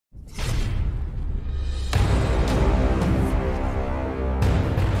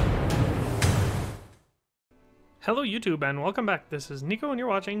Hello YouTube and welcome back. This is Nico and you're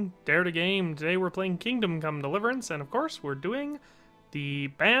watching Dare to Game. Today we're playing Kingdom Come Deliverance and of course we're doing the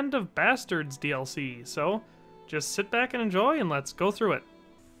Band of Bastards DLC. So just sit back and enjoy and let's go through it.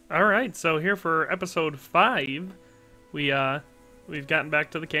 Alright, so here for episode 5 we've gotten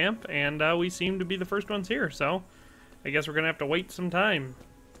back to the camp and we seem to be the first ones here, so I guess we're gonna have to wait some time.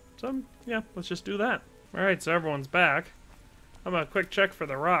 So yeah, let's just do that. Alright, so everyone's back. I'm gonna quick check for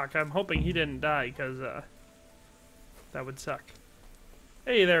the rock. I'm hoping he didn't die because that would suck.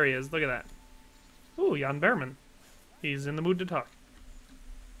 Hey, there he is. Look at that. Ooh, Jan Behrman. He's in the mood to talk.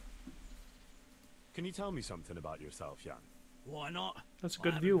 Can you tell me something about yourself, Jan? Why not? That's a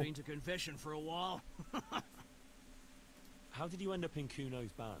good I view. haven't been to confession for a while. How did you end up in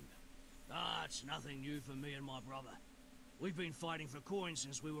Kuno's band? It's nothing new for me and my brother. We've been fighting for coins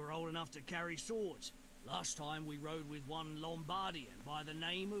since we were old enough to carry swords. Last time we rode with one Lombardian by the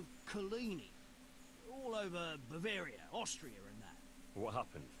name of Collini. All over Bavaria, Austria and that. What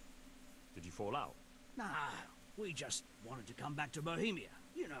happened? Did you fall out? Nah, we just wanted to come back to Bohemia.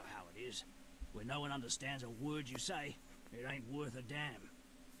 You know how it is. When no one understands a word you say, it ain't worth a damn.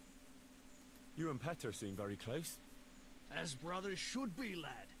 You and Petter seem very close. As brothers should be,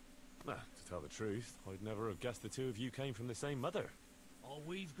 lad. To tell the truth, I'd never have guessed the two of you came from the same mother. Oh,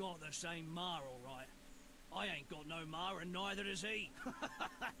 we've got the same ma, all right. I ain't got no ma, and neither does he.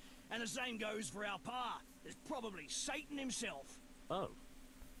 And the same goes for our pa. There's probably Satan himself. Oh.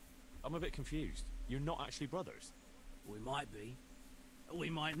 I'm a bit confused. You're not actually brothers. We might be. We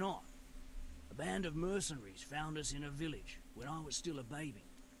might not. A band of mercenaries found us in a village when I was still a baby,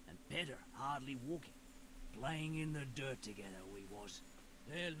 and Petter hardly walking. Playing in the dirt together we was.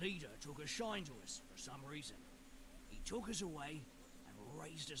 Their leader took a shine to us for some reason. He took us away and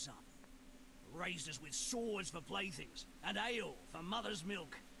raised us up. Raised us with swords for playthings and ale for mother's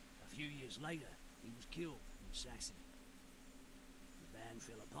milk. A few years later, he was killed in Saxony. The band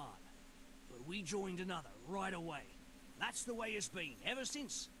fell apart, but we joined another right away. That's the way it's been ever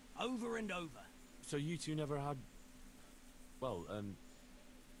since, over and over. So you two never had... well,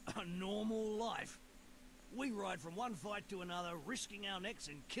 A normal life. We ride from one fight to another, risking our necks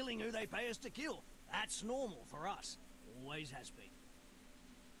and killing who they pay us to kill. That's normal for us. Always has been.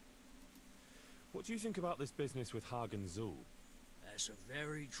 what do you think about this business with Hagen Zoul? That's a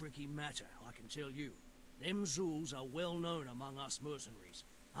very tricky matter, I can tell you. Them Zouls are well known among us mercenaries.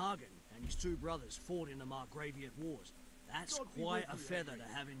 Hagen and his two brothers fought in the Margraviate Wars. That's quite a feather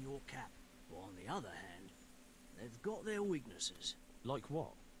to have in your cap. But on the other hand, they've got their weaknesses. Like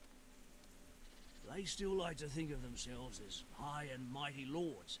what? They still like to think of themselves as high and mighty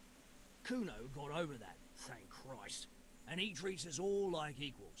lords. Kuno got over that, thank Christ. And he treats us all like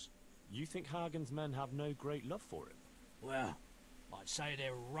equals. You think Hagen's men have no great love for him? Well, I'd say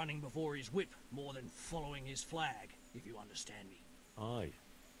they're running before his whip more than following his flag, if you understand me. Aye.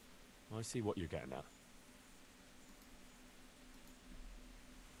 I see what you're getting at.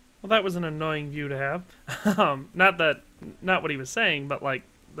 Well, that was an annoying view to have. Not what he was saying, but like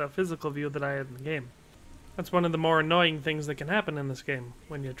the physical view that I had in the game. That's one of the more annoying things that can happen in this game,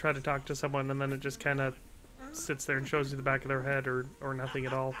 when you try to talk to someone and then it just kind of sits there and shows you the back of their head or nothing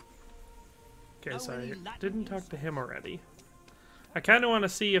at all. Okay, so I didn't talk to him already. I kind of want to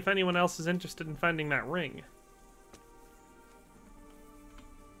see if anyone else is interested in finding that ring.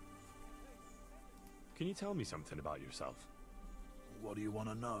 Can you tell me something about yourself? What do you want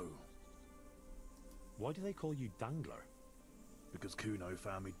to know? Why do they call you Dangler? Because Kuno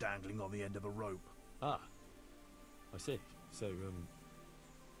found me dangling on the end of a rope. Ah. I see. So,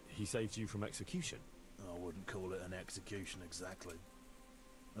 he saved you from execution? I wouldn't call it an execution exactly.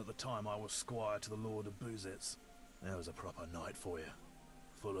 At the time I was squire to the Lord of Buzitz. There was a proper knight for you.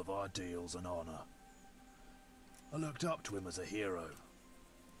 Full of ideals and honor. I looked up to him as a hero.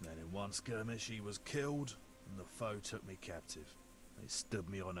 Then in one skirmish he was killed, and the foe took me captive. They stood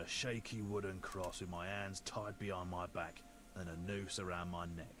me on a shaky wooden cross with my hands tied behind my back and a noose around my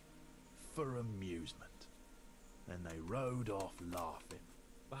neck. For amusement. Then they rode off laughing.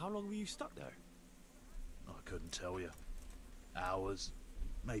 But how long were you stuck there? I couldn't tell you. Hours,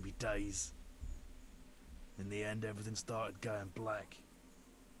 maybe days. In the end, everything started going black.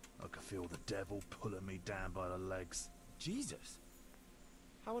 I could feel the devil pulling me down by the legs. Jesus!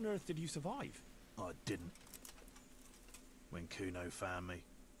 How on earth did you survive? I didn't. When Kuno found me,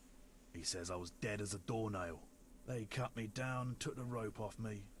 he says I was dead as a doornail. They cut me down, took the rope off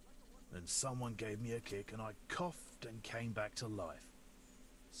me, then someone gave me a kick and I coughed and came back to life.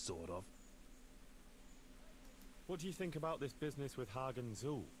 Sort of. What do you think about this business with Hagen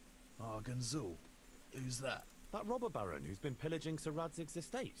Zoul? Hagen Zoul? Who's that? That robber baron who's been pillaging Sir Radzig's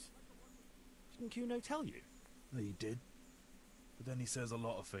estate. Didn't Kuno tell you? He did. But then he says a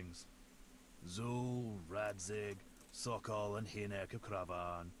lot of things. Zoul, Radzig, Sokol and Hinek of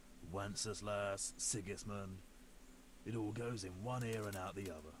Kravan, Wenceslas, Sigismund. It all goes in one ear and out the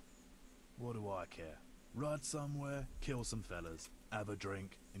other. What do I care? Ride somewhere, kill some fellas, have a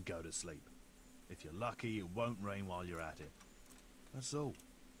drink, and go to sleep. If you're lucky, it won't rain while you're at it. That's all.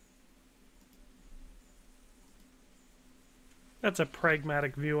 That's a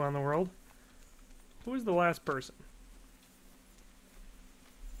pragmatic view on the world. Who was the last person?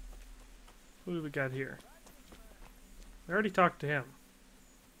 Who do we got here? We already talked to him.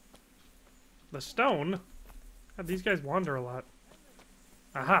 The stone? God, these guys wander a lot.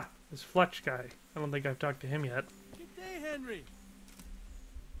 Aha! This Fletch guy. I don't think I've talked to him yet. Good day, Henry.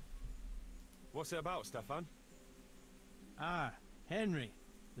 What's it about, Stefan? Ah, Henry.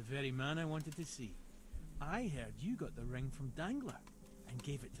 The very man I wanted to see. I heard you got the ring from Dangler and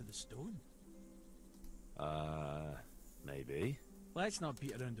gave it to the stone. Maybe. Let's not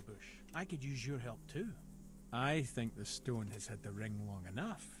beat around the bush. I could use your help too. I think the stone has had the ring long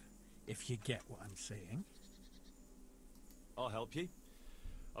enough, if you get what I'm saying. I'll help you.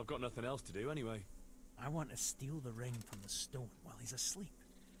 I've got nothing else to do anyway. I want to steal the ring from the stone while he's asleep.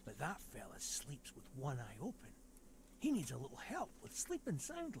 But that fella sleeps with one eye open. He needs a little help with sleeping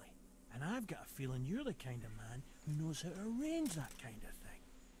soundly. And I've got a feeling you're the kind of man who knows how to arrange that kind of thing.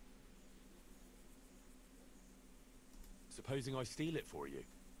 Supposing I steal it for you?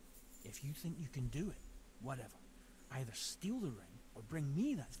 If you think you can do it, whatever. Either steal the ring or bring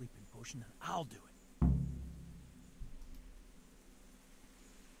me that sleeping potion and I'll do it.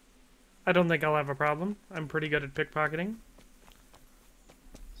 I don't think I'll have a problem. I'm pretty good at pickpocketing.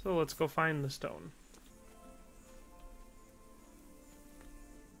 So let's go find the stone.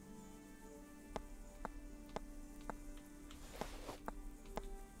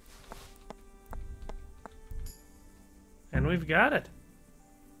 And we've got it.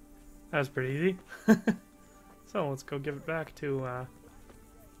 That was pretty easy. So let's go give it back to,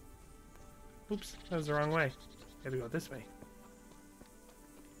 oops, that was the wrong way. Gotta go this way.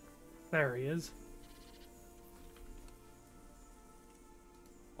 There he is.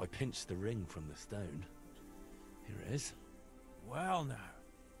 I pinched the ring from the stone. Here it is. Well now,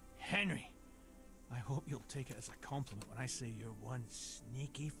 Henry, I hope you'll take it as a compliment when I say you're one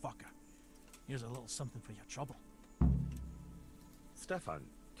sneaky fucker. Here's a little something for your trouble. Stefan,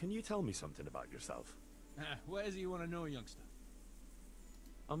 can you tell me something about yourself? What is it you want to know, youngster?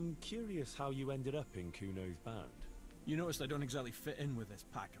 I'm curious how you ended up in Kuno's band. You noticed I don't exactly fit in with this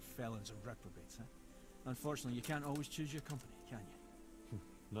pack of felons and reprobates, huh? Unfortunately, you can't always choose your company, can you?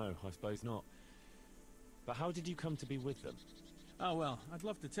 No, I suppose not. But how did you come to be with them? Oh well, I'd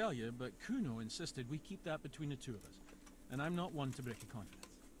love to tell you, but Kuno insisted we keep that between the two of us. And I'm not one to break a confidence.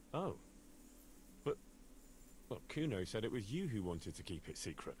 Oh. But, well, Kuno said it was you who wanted to keep it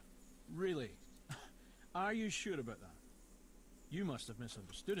secret. Really? Are you sure about that? You must have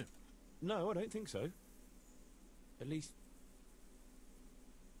misunderstood him. No, I don't think so. At least...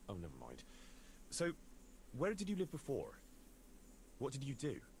 Oh, never mind. So, where did you live before? What did you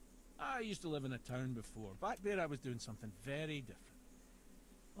do? I used to live in a town before. Back there I was doing something very different.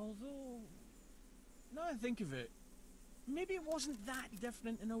 Although, now I think of it, maybe it wasn't that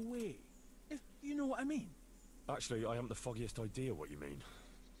different in a way. If you know what I mean. Actually, I haven't the foggiest idea what you mean.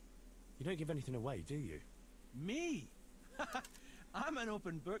 You don't give anything away, do you? Me? I'm an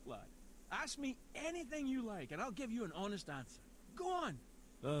open book, lad. Ask me anything you like, and I'll give you an honest answer. Go on.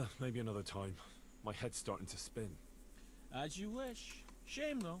 Maybe another time. My head's starting to spin. As you wish.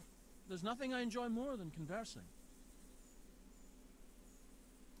 Shame, though. There's nothing I enjoy more than conversing.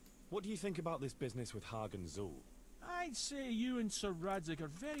 What do you think about this business with Hag and Zoul? I'd say you and Sir Radzig are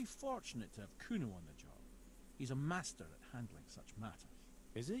very fortunate to have Kuno on the job. He's a master at handling such matters.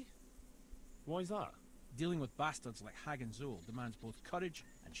 Is he? Why's that? Dealing with bastards like Hag and Zoul demands both courage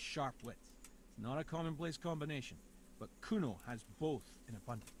and sharp wits. It's not a commonplace combination, but Kuno has both in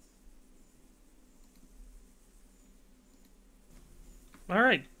abundance.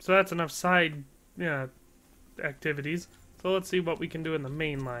 Alright, so that's enough side activities. So let's see what we can do in the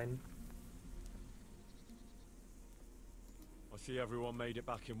main line. I see everyone made it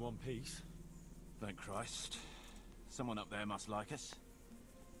back in one piece. Thank Christ. Someone up there must like us.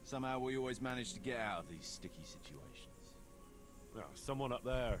 Somehow we always manage to get out of these sticky situations. Well, someone up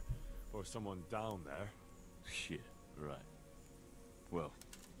there, or someone down there. Shit, right. Well,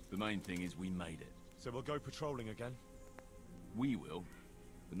 the main thing is we made it. So we'll go patrolling again? We will,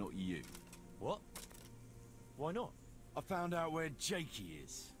 but not you. What? Why not? I found out where Jakey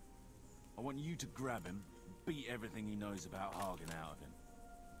is. I want you to grab him and beat everything he knows about Hagen out of him.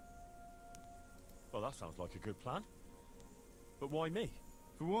 Well, that sounds like a good plan. But why me?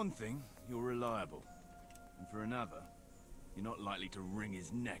 For one thing, you're reliable. And for another, you're not likely to wring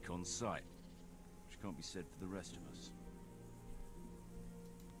his neck on sight. Which can't be said for the rest of us.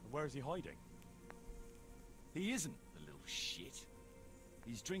 And where is he hiding? He isn't, the little shit.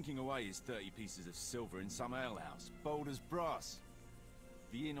 He's drinking away his 30 pieces of silver in some alehouse, bold as brass.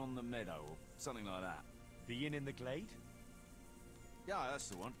 The inn on the meadow, or something like that. The inn in the glade? Yeah, that's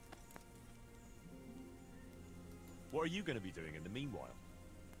the one. What are you going to be doing in the meanwhile?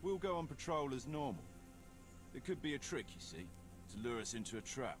 We'll go on patrol as normal. It could be a trick, you see, to lure us into a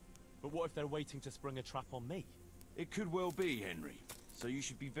trap. But what if they're waiting to spring a trap on me? It could well be, Henry, so you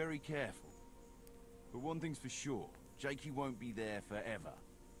should be very careful. But one thing's for sure, Jakey won't be there forever.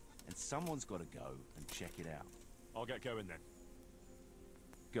 And someone's got to go and check it out. I'll get going then.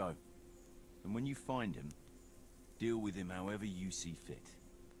 Go. And when you find him, deal with him however you see fit.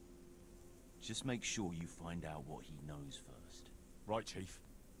 Just make sure you find out what he knows first. Right, Chief.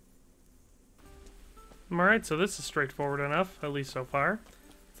 Alright, so this is straightforward enough, at least so far.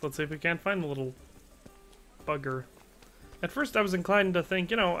 So let's see if we can't find the little bugger. At first I was inclined to think,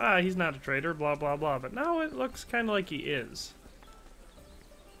 you know, he's not a traitor, blah blah blah, but now it looks kind of like he is.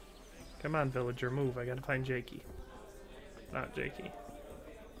 Come on, villager, move. I gotta find Jakey. Not Jakey.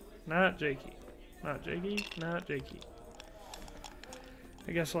 Not Jakey. Not Jakey. Not Jakey.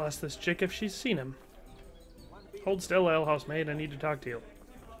 I guess I'll ask this chick if she's seen him. Hold still, alehouse maid. I need to talk to you.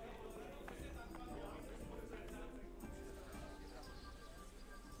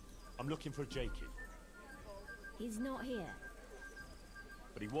 I'm looking for Jakey. He's not here.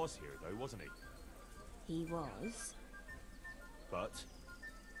 But he was here, though, wasn't he? He was, But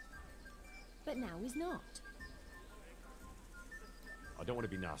but now he's not. I don't want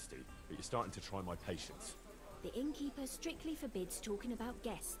to be nasty, but you're starting to try my patience. The innkeeper strictly forbids talking about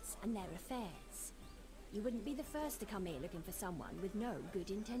guests and their affairs. You wouldn't be the first to come here looking for someone with no good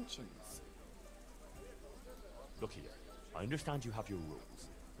intentions. Look here, I understand you have your rules,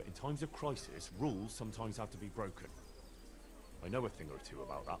 but in times of crisis, rules sometimes have to be broken. I know a thing or two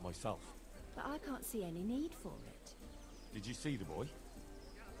about that myself. But I can't see any need for it. Did you see the boy?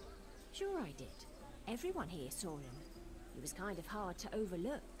 Sure I did. Everyone here saw him. He was kind of hard to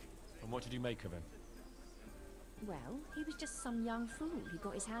overlook. And what did you make of him? Well, he was just some young fool who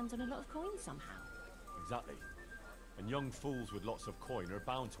got his hands on a lot of coins somehow. Exactly. And young fools with lots of coin are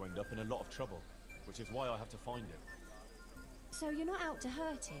bound to end up in a lot of trouble, which is why I have to find him. So you're not out to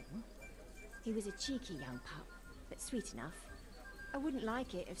hurt him? He was a cheeky young pup, but sweet enough. I wouldn't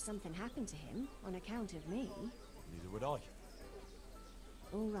like it if something happened to him on account of me. Neither would I.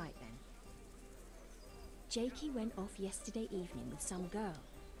 All right then. Jakey went off yesterday evening with some girl.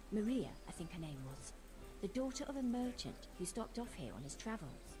 Maria, I think her name was. The daughter of a merchant who stopped off here on his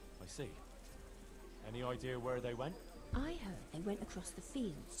travels. I see. Any idea where they went? I heard they went across the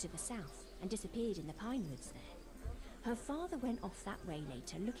fields to the south and disappeared in the pine woods there. Her father went off that way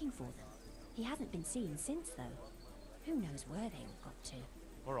later looking for them. He hasn't been seen since though. Who knows where they all got to.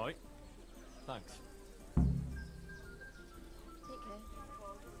 All right. Thanks. Take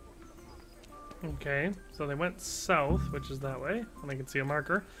care. Okay, so they went south, which is that way, and I can see a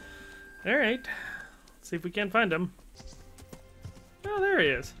marker. Alright, let's see if we can't find him. Oh, there he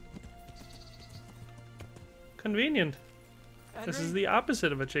is. Convenient. Henry? This is the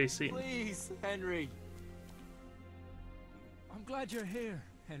opposite of a chase scene. Please, Henry. I'm glad you're here,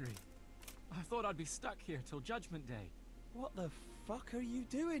 Henry. I thought I'd be stuck here till Judgment Day. What the fuck are you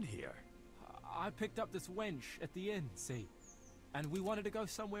doing here? I picked up this wench at the inn, see? And we wanted to go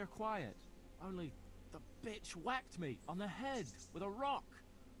somewhere quiet. Only the bitch whacked me on the head with a rock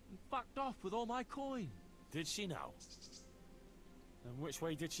and fucked off with all my coin. Did she now? And which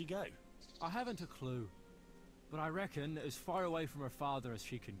way did she go? I haven't a clue, but I reckon as far away from her father as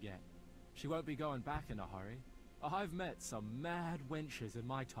she can get. She won't be going back in a hurry. I've met some mad wenches in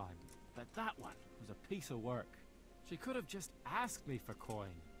my time, but that one was a piece of work. She could have just asked me for coin,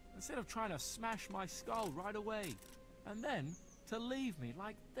 instead of trying to smash my skull right away, and then to leave me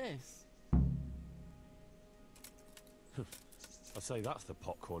like this. I'd say that's the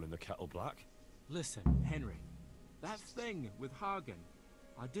pot calling the kettle black. Listen, Henry, that thing with Hagen,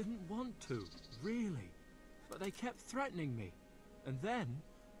 I didn't want to, really, but they kept threatening me, and then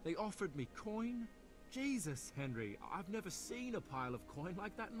they offered me coin. Jesus, Henry, I've never seen a pile of coin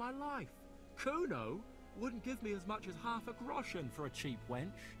like that in my life. Kuno wouldn't give me as much as half a groschen for a cheap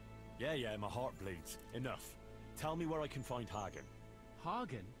wench. Yeah, my heart bleeds. Enough. Tell me where I can find Hagen.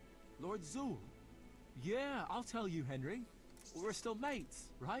 Hagen? Lord Zoul? Yeah, I'll tell you, Henry. We're still mates,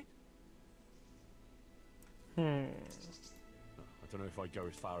 right? I don't know if I'd go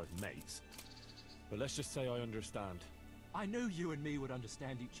as far as mates, But let's just say I understand. I knew you and me would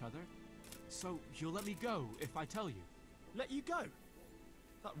understand each other. So you'll let me go if I tell you? Let you go?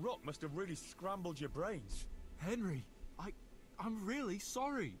 That rock must have really scrambled your brains. Henry, I'm really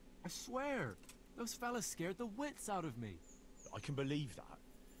sorry. I swear. Those fellas scared the wits out of me. I can believe that.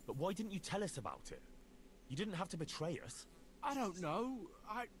 But why didn't you tell us about it? You didn't have to betray us. I don't know.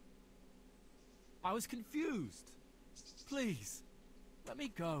 I was confused. Please, let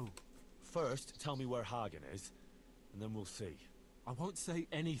me go. First, tell me where Hagen is, and then we'll see. I won't say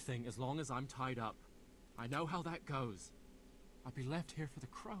anything as long as I'm tied up. I know how that goes. I'd be left here for the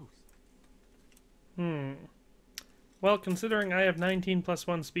crows. Well, considering I have 19 plus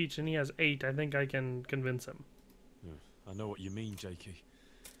 1 speech and he has 8, I think I can convince him. I know what you mean, Jakey.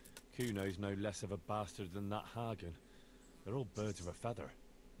 Kuno's no less of a bastard than that Hagen. They're all birds of a feather.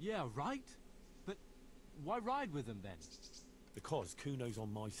 Yeah, right? But why ride with him then? Because Kuno's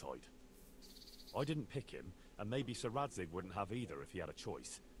on my side. I didn't pick him, and maybe Sir Radzig wouldn't have either if he had a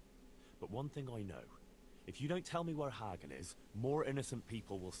choice. But one thing I know. If you don't tell me where Hagen is, more innocent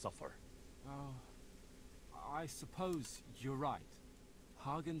people will suffer. Oh, I suppose you're right.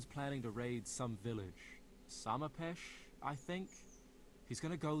 Hagen's planning to raid some village. Samapesh, I think. He's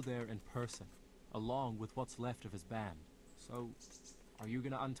gonna go there in person, along with what's left of his band. So, are you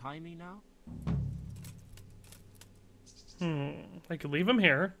gonna untie me now? I could leave him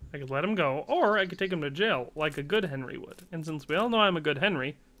here, I could let him go, or I could take him to jail, like a good Henry would. And since we all know I'm a good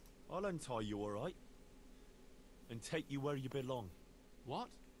Henry... I'll untie you, alright? And take you where you belong. What?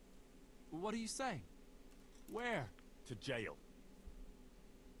 What are you saying? Where? To jail.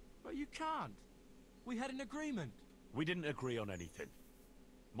 But you can't. We had an agreement. We didn't agree on anything.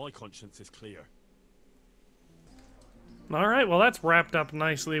 My conscience is clear. Alright, well that's wrapped up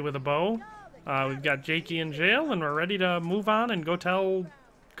nicely with a bow. We've got Jakey in jail, and we're ready to move on and go tell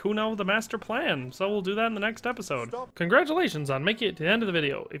Kuno the master plan. So we'll do that in the next episode. Congratulations on making it to the end of the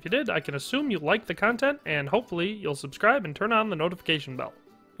video. If you did, I can assume you liked the content, and hopefully you'll subscribe and turn on the notification bell.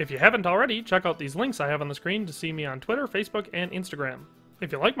 If you haven't already, check out these links I have on the screen to see me on Twitter, Facebook, and Instagram.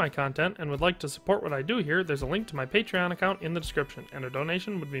 If you like my content and would like to support what I do here, there's a link to my Patreon account in the description, and a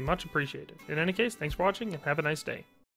donation would be much appreciated. In any case, thanks for watching and have a nice day.